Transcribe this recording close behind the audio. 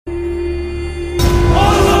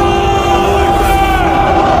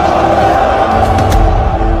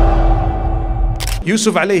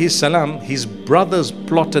Yusuf alayhi salam, his brothers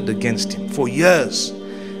plotted against him for years.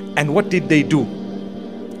 And what did they do?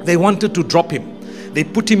 They wanted to drop him. They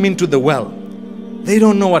put him into the well. They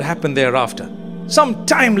don't know what happened thereafter. Some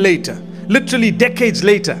time later, literally decades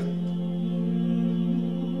later,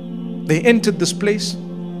 they entered this place.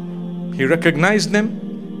 He recognized them.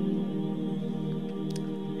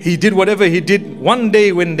 He did whatever he did. One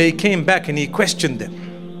day when they came back and he questioned them.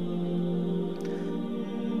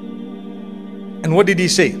 And what did he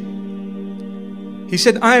say? He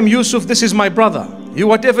said, I am Yusuf, this is my brother.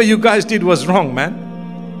 Whatever you guys did was wrong,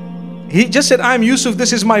 man. He just said, I am Yusuf,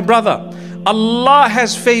 this is my brother. Allah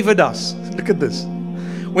has favored us. Look at this.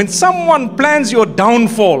 When someone plans your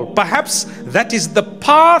downfall, perhaps that is the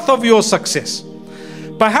path of your success.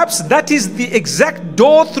 Perhaps that is the exact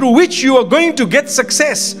door through which you are going to get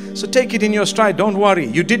success. So take it in your stride, don't worry.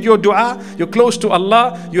 You did your dua, you're close to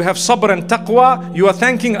Allah, you have sabr and taqwa, you are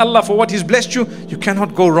thanking Allah for what He's blessed you. You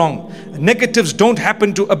cannot go wrong. Negatives don't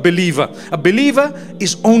happen to a believer. A believer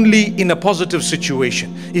is only in a positive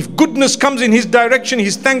situation. If goodness comes in his direction,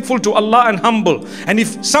 he's thankful to Allah and humble. And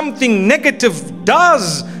if something negative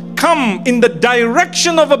does come in the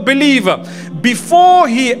direction of a believer, before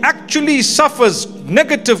he actually suffers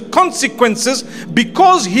negative consequences,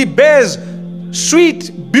 because he bears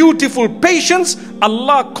sweet, beautiful patience,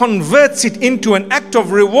 Allah converts it into an act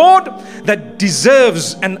of reward that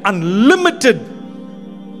deserves an unlimited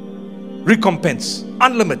recompense.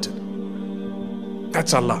 Unlimited.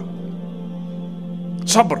 That's Allah.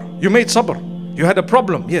 Sabr. You made sabr. You had a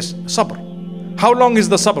problem. Yes, sabr. How long is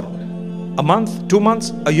the sabr? A month, 2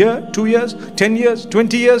 months, a year, 2 years, 10 years,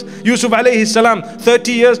 20 years. Yusuf alayhi salam,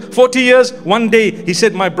 30 years, 40 years. One day he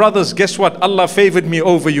said, my brothers, guess what? Allah favored me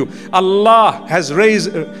over you. Allah has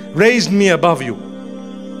raised me above you.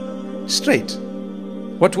 Straight.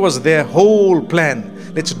 What was their whole plan?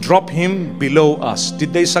 Let's drop him below us.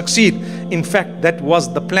 Did they succeed? In fact, that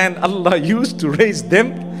was the plan Allah used to raise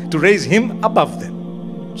them, to raise him above them.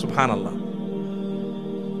 Subhanallah.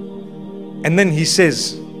 And then he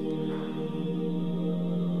says,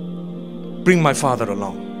 bring my father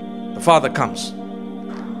along. The father comes.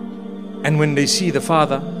 And when they see the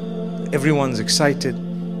father, everyone's excited.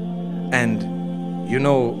 And you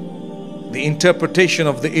know, the interpretation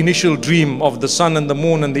of the initial dream of the sun and the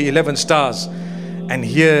moon and the 11 stars. And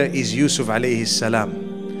here is Yusuf alayhi salam.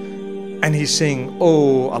 And he's saying,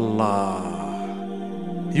 oh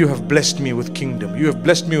Allah, you have blessed me with kingdom. You have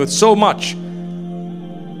blessed me with so much.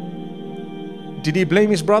 Did he blame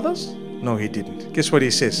his brothers? No, he didn't. Guess what he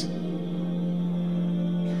says?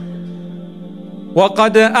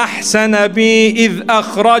 وَقَدْ أَحْسَنَ بِي إِذْ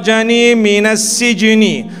أَخْرَجَنِي مِنَ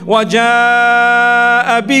السِّجْنِ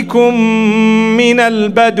وَجَاءَ بِكُم مِّنَ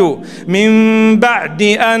الْبَدْوِ مِن بَعْدِ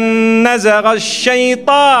أَن نَّزَغَ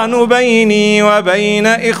الشَّيْطَانُ بَيْنِي وَبَيْنَ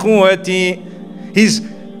إِخْوَتِي. He's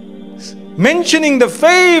mentioning the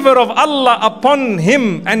favor of Allah upon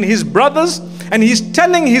him and his brothers, and he's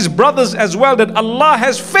telling his brothers as well that Allah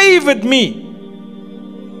has favored me.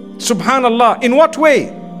 Subhanallah. In what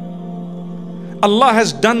way? Allah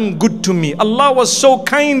has done good to me. Allah was so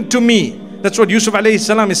kind to me. That's what Yusuf alayhi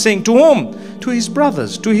salam is saying. To whom? To his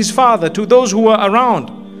brothers, to his father, to those who were around.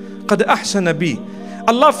 قَدْ أَحْسَنَ بِي.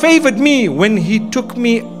 Allah favored me when He took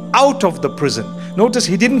me out of the prison. Notice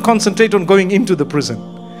He didn't concentrate on going into the prison.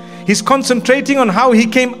 He's concentrating on how He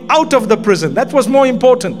came out of the prison. That was more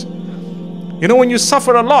important. You know, when you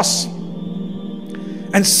suffer a loss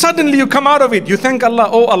and suddenly you come out of it, you thank Allah.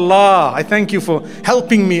 Oh Allah, I thank you for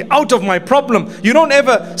helping me out of my problem. You don't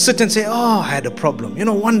ever sit and say, oh, I had a problem. You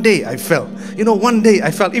know, one day I fell. You know, one day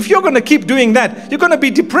I fell. If you're going to keep doing that, you're going to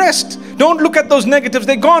be depressed. Don't look at those negatives.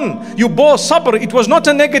 They're gone. You bore sabr. It was not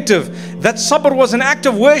a negative. That sabr was an act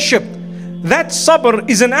of worship. That sabr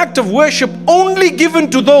is an act of worship only given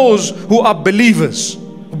to those who are believers,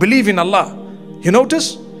 who believe in Allah. You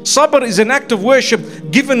notice? Sabr is an act of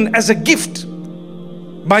worship given as a gift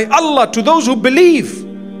by Allah to those who believe.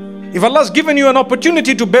 If Allah has given you an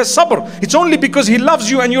opportunity to bear sabr, it's only because He loves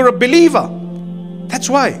you and you're a believer. That's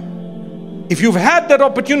why. If you've had that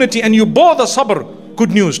opportunity and you bore the sabr, good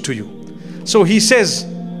news to you. So he says,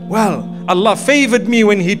 well, Allah favored me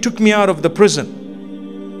when He took me out of the prison.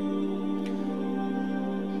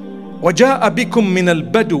 وَجَاءَ بِكُم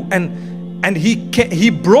مِّنَ الْبَدُ. And he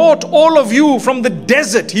brought all of you from the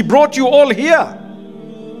desert. He brought you all here.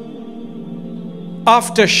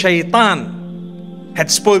 After shaitan had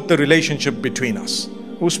spoiled the relationship between us.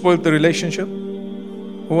 Who spoiled the relationship?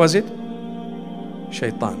 Who was it?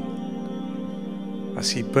 Shaitan. I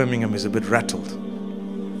see Birmingham is a bit rattled.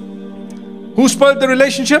 Who spoiled the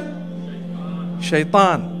relationship?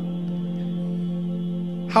 Shaitan.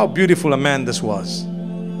 How beautiful a man this was.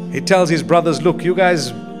 He tells his brothers, look, you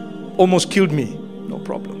guys almost killed me. No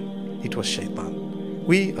problem. It was shaitan.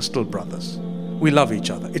 We are still brothers. We love each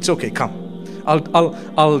other. It's okay, come.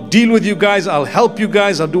 I'll deal with you guys. I'll help you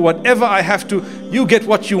guys. I'll do whatever I have to. You get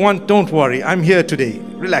what you want. Don't worry. I'm here today.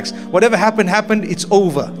 Relax. Whatever happened, happened. It's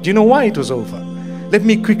over. Do you know why it was over? Let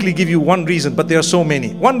me quickly give you one reason, but there are so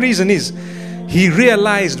many. One reason is, he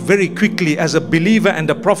realized very quickly as a believer and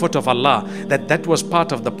a prophet of Allah that that was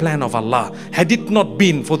part of the plan of Allah. Had it not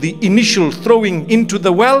been for the initial throwing into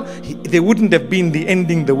the well, there wouldn't have been the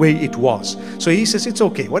ending the way it was. So he says, it's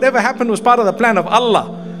okay. Whatever happened was part of the plan of Allah.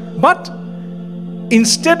 But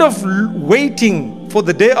instead of waiting for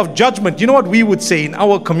the day of judgment, you know what we would say in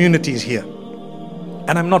our communities here?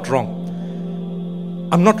 And I'm not wrong.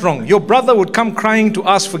 I'm not wrong. Your brother would come crying to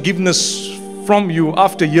ask forgiveness from you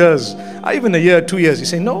after years, even a year, 2 years. You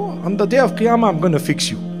say, no, on the day of Qiyamah, I'm going to fix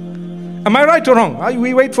you. Am I right or wrong?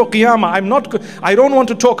 We wait for Qiyamah. I don't want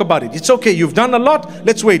to talk about it. It's okay. You've done a lot.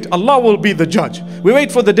 Let's wait. Allah will be the judge. We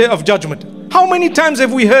wait for the day of judgment. How many times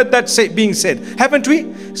have we heard that being said? Haven't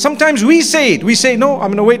we? Sometimes we say it. We say, no,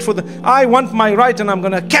 I'm going to wait for I want my right and I'm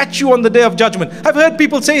going to catch you on the day of judgment. I've heard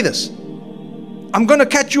people say this. I'm going to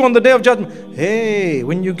catch you on the day of judgment. Hey,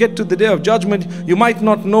 when you get to the day of judgment, you might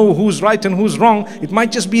not know who's right and who's wrong. It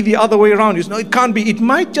might just be the other way around. You know, it can't be. It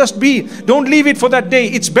might just be. Don't leave it for that day.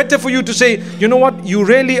 It's better for you to say, you know what? You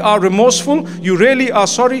really are remorseful. You really are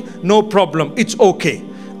sorry. No problem. It's okay.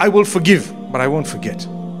 I will forgive, but I won't forget.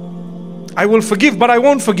 I will forgive, but I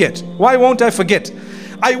won't forget. Why won't I forget?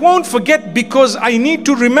 I won't forget because I need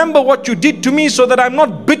to remember what you did to me so that I'm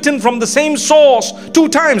not bitten from the same source 2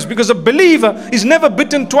 times, because a believer is never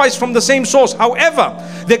bitten twice from the same source. However,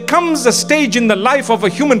 there comes a stage in the life of a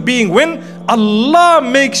human being when Allah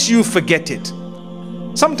makes you forget it.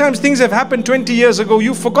 Sometimes things have happened 20 years ago,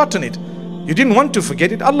 you've forgotten it. You didn't want to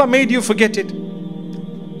forget it. Allah made you forget it.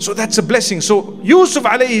 So that's a blessing. So Yusuf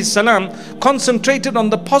alayhi salam concentrated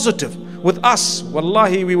on the positive. With us,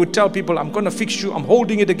 wallahi, we would tell people, I'm going to fix you, I'm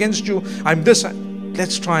holding it against you, I'm this.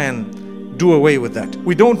 Let's try and do away with that.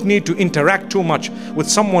 We don't need to interact too much with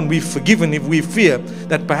someone we've forgiven if we fear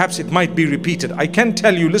that perhaps it might be repeated. I can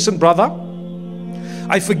tell you, listen brother,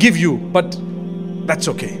 I forgive you, but that's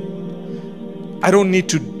okay. I don't need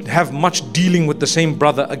to have much dealing with the same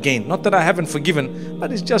brother again. Not that I haven't forgiven,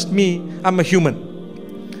 but it's just me, I'm a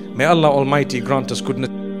human. May Allah Almighty grant us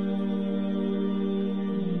goodness.